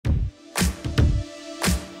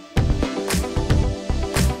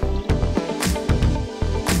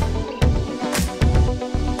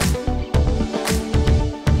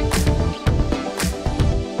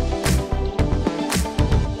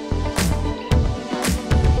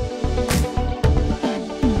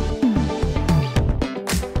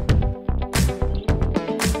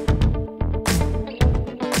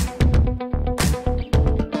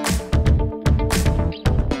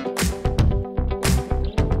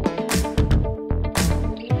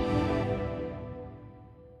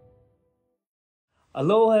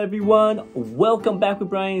Hello everyone, welcome back with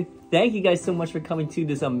Brian. Thank you guys so much for coming to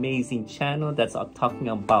this amazing channel that's talking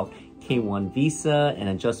about K1 visa and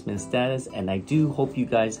adjustment status, and I do hope you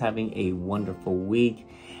guys having a wonderful week.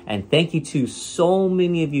 And thank you to so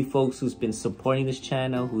many of you folks who's been supporting this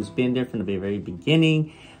channel, who's been there from the very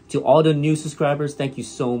beginning. To all the new subscribers, thank you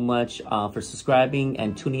so much for subscribing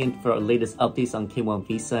and tuning in for our latest updates on K1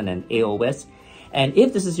 visa and AOS. And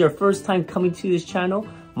if this is your first time coming to this channel,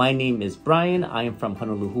 my name is Brian. I am from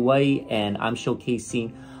Honolulu, Hawaii, and I'm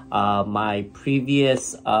showcasing my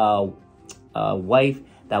previous wife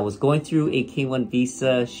that was going through a K1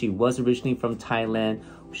 visa. She was originally from Thailand.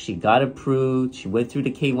 She got approved. She went through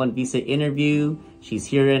the K1 visa interview. She's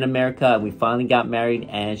here in America, and we finally got married,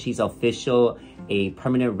 and she's official a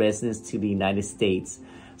permanent resident to the United States.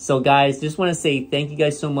 So guys, just want to say thank you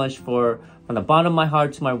guys so much from the bottom of my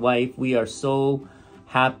heart to my wife. We are so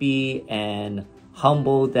happy and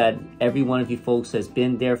humbled that every one of you folks has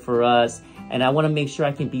been there for us, and I want to make sure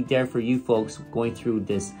I can be there for you folks going through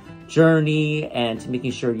this journey and to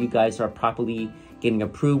making sure you guys are properly getting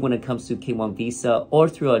approved when it comes to K1 visa or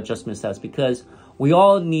through adjustment status, because we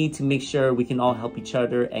all need to make sure we can all help each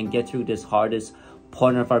other and get through this hardest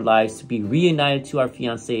point of our lives, to be reunited to our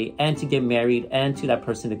fiance and to get married and to that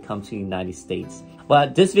person to come to the United States.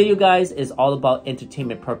 But this video, guys, is all about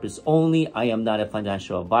entertainment purpose only. I am not a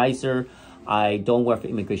financial advisor. I don't work for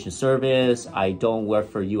immigration service. I don't work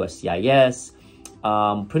for USCIs.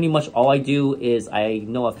 Pretty much all I do is I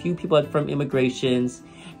know a few people from immigrations,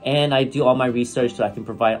 and I do all my research so I can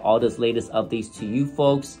provide all those latest updates to you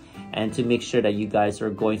folks and to make sure that you guys are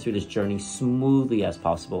going through this journey smoothly as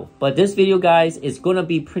possible. But this video, guys, is going to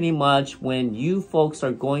be pretty much when you folks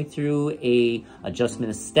are going through a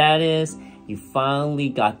adjustment status. You finally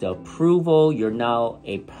got the approval. You're now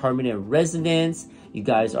a permanent resident. You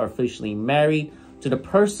guys are officially married. To the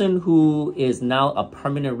person who is now a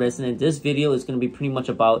permanent resident, this video is going to be pretty much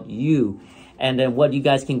about you and then what you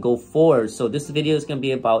guys can go forward. So this video is going to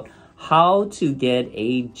be about how to get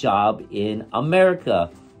a job in America.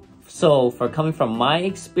 So for coming from my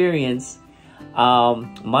experience,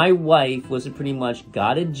 my wife was pretty much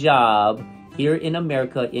got a job here in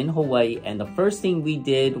America, in Hawaii. And the first thing we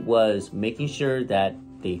did was making sure that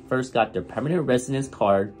they first got their permanent residence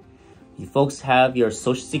card. You folks have your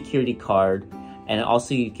social security card, and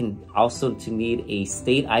also you can also to need a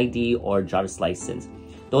state ID or driver's license.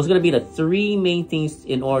 Those are going to be the three main things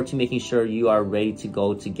in order to making sure you are ready to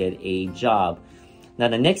go to get a job. Now,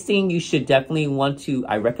 the next thing you should definitely want to,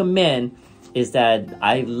 I recommend, is that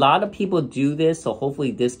a lot of people do this. So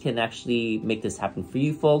hopefully this can actually make this happen for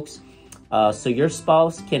you folks. So your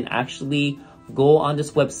spouse can actually go on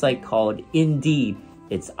this website called Indeed.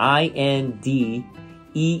 It's INDEED.com.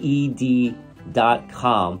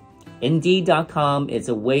 Indeed.com is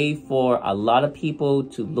a way for a lot of people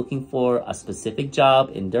to looking for a specific job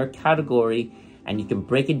in their category, and you can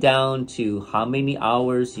break it down to how many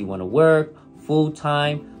hours you want to work,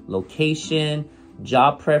 full-time, location,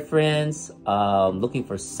 job preference, looking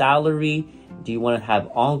for salary. Do you want to have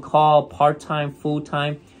on-call, part-time,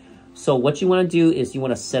 full-time? So what you want to do is you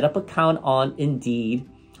want to set up an account on Indeed.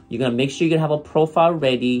 You're going to make sure you're going to have a profile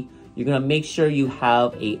ready. You're going to make sure you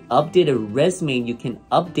have a updated resume. You can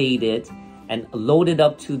update it and load it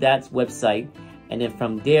up to that website. And then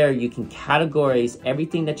from there, you can categorize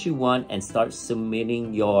everything that you want and start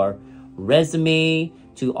submitting your resume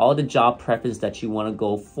to all the job preference that you want to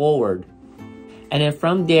go forward. And then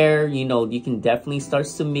from there, you know, you can definitely start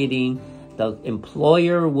submitting. The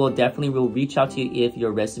employer will reach out to you if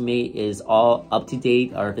your resume is all up to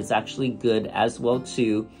date or if it's actually good as well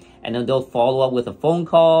too. And then they'll follow up with a phone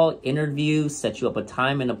call, interview, set you up a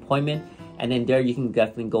time and appointment, and then there you can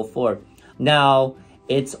definitely go forward. Now,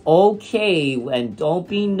 it's okay, and don't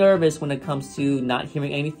be nervous when it comes to not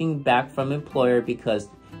hearing anything back from employer, because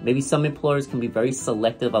maybe some employers can be very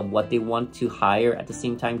selective of what they want to hire at the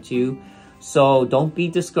same time too. So don't be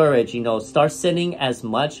discouraged. You know, start sending as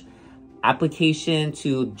much application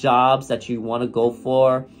to jobs that you want to go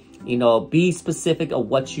for. You know, be specific of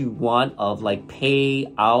what you want, of like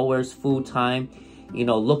pay, hours, full time. You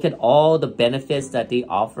know, look at all the benefits that they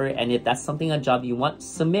offer, and if that's something, a job you want,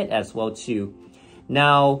 submit as well too.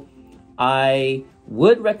 Now, I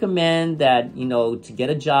would recommend that, you know, to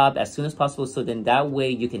get a job as soon as possible, so then that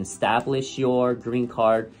way you can establish your green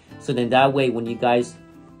card. So then that way when you guys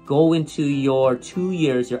go into your 2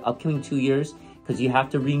 years, your upcoming 2 years, because you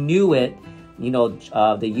have to renew it, you know,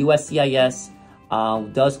 the USCIS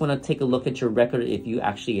does want to take a look at your record if you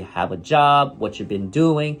actually have a job, what you've been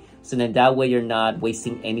doing. So then that way you're not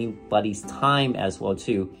wasting anybody's time as well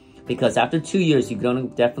too. Because after 2 years, you're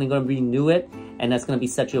definitely going to renew it. and that's going to be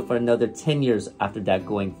set you up for another 10 years after that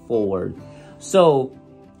going forward. So,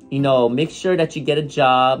 you know, make sure that you get a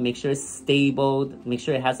job, make sure it's stable, make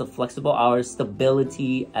sure it has a flexible hours,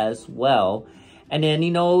 stability as well. And then,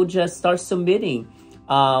 you know, just start submitting.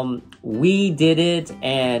 We did it,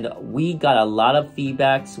 and we got a lot of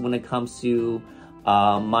feedbacks when it comes to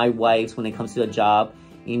my wife's, when it comes to a job.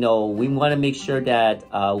 You know, we want to make sure that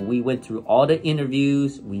we went through all the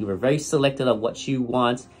interviews. We were very selective of what she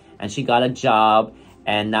wants, and she got a job,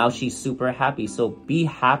 and now she's super happy. So be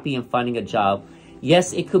happy in finding a job.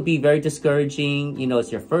 Yes, it could be very discouraging. You know,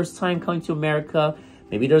 it's your first time coming to America.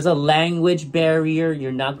 Maybe there's a language barrier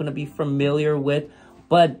you're not going to be familiar with.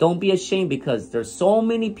 But don't be ashamed, because there's so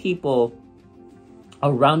many people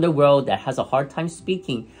around the world that has a hard time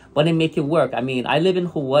speaking, but they make it work. I mean, I live in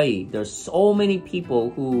Hawaii. There's so many people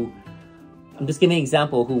who, I'm just giving an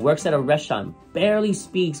example, who works at a restaurant, barely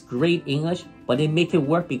speaks great English, but they make it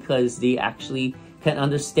work because they actually can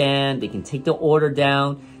understand, they can take the order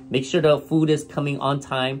down, make sure the food is coming on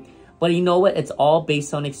time. But you know what? It's all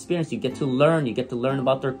based on experience. You get to learn. You get to learn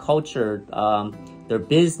about their culture, their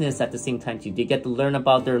business at the same time too. You get to learn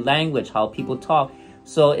about their language, how people talk.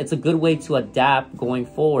 So it's a good way to adapt going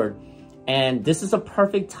forward. And this is a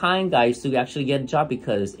perfect time, guys, to actually get a job,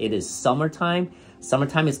 because it is summertime.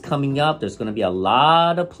 Summertime is coming up. There's going to be a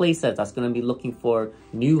lot of places that's going to be looking for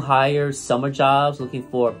new hires, summer jobs, looking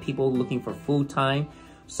for people looking for full time.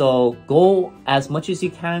 So go as much as you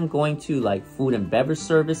can, going to like food and beverage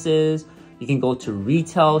services. You can go to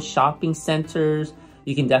retail shopping centers.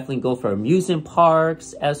 You can definitely go for amusement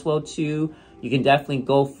parks as well too. You can definitely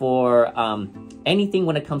go for anything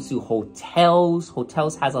when it comes to hotels.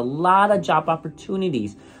 Hotels has a lot of job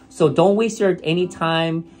opportunities. So don't waste your any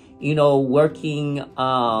time, you know, working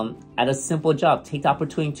at a simple job. Take the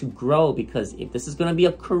opportunity to grow, because if this is going to be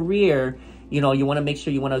a career, you know, you want to make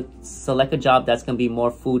sure you want to select a job that's going to be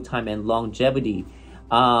more full-time and longevity.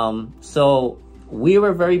 So we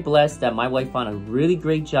were very blessed that my wife found a really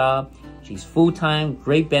great job. She's full-time,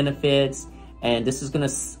 great benefits, and this is going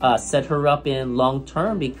to set her up in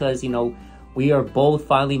long-term, because, you know, we are both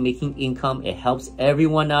finally making income. It helps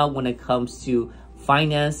everyone out when it comes to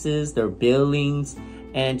finances, their billings,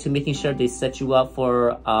 and to making sure they set you up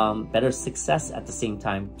for better success at the same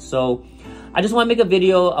time. So I just want to make a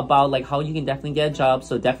video about like how you can definitely get a job.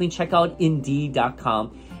 So definitely check out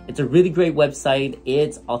Indeed.com. It's a really great website.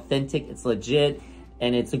 It's authentic, it's legit,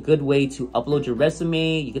 and it's a good way to upload your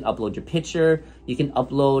resume. You can upload your picture. You can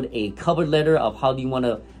upload a cover letter of how do you want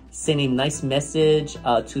to send a nice message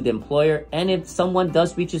to the employer. And if someone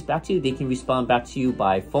does reaches back to you, they can respond back to you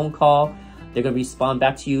by phone call. They're going to respond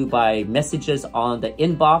back to you by messages on the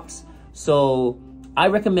inbox. So I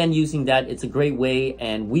recommend using that. It's a great way.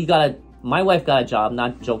 And my wife got a job,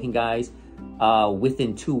 not joking, guys,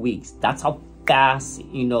 within 2 weeks. That's how fast,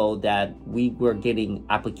 you know, that we were getting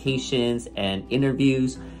applications and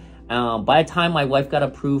interviews. By the time my wife got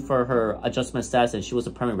approved for her adjustment status and she was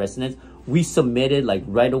a permanent resident, we submitted like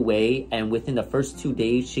right away. And within the first 2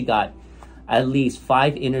 days, she got at least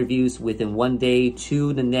 5 interviews within 1 day,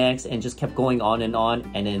 2 the next, and just kept going on.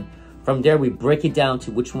 And then from there, we break it down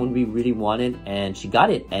to which one we really wanted, and she got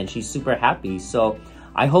it, and she's super happy. So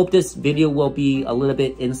I hope this video will be a little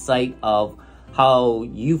bit insight of how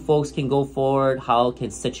you folks can go forward, how it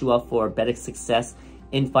can set you up for better success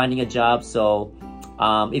in finding a job. So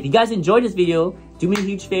if you guys enjoyed this video, do me a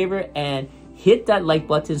huge favor and hit that like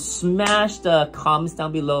button, smash the comments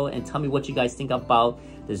down below, and tell me what you guys think about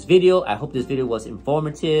this video. I hope this video was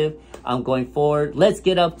informative. Going forward, let's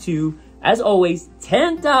get up to, as always,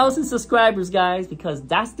 10,000 subscribers, guys, because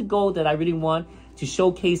that's the goal that I really want, to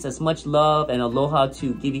showcase as much love and aloha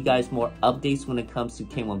to give you guys more updates when it comes to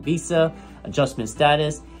K1 visa, adjustment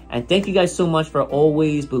status. And thank you guys so much for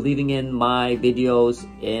always believing in my videos.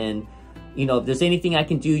 And you know, if there's anything I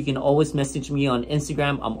can do, you can always message me on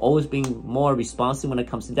Instagram. I'm always being more responsive when it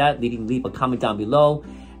comes to that. Leave a comment down below,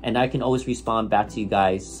 and I can always respond back to you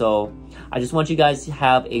guys. So I just want you guys to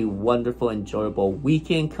have a wonderful, enjoyable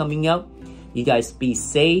weekend coming up. You guys be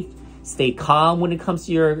safe, stay calm when it comes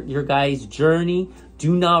to your guys' journey.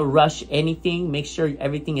 Do not rush anything. Make sure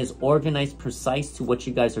everything is organized, precise to what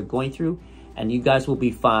you guys are going through, and you guys will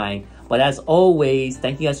be fine. But as always,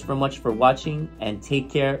 thank you guys so much for watching, and take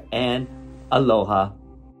care, and aloha.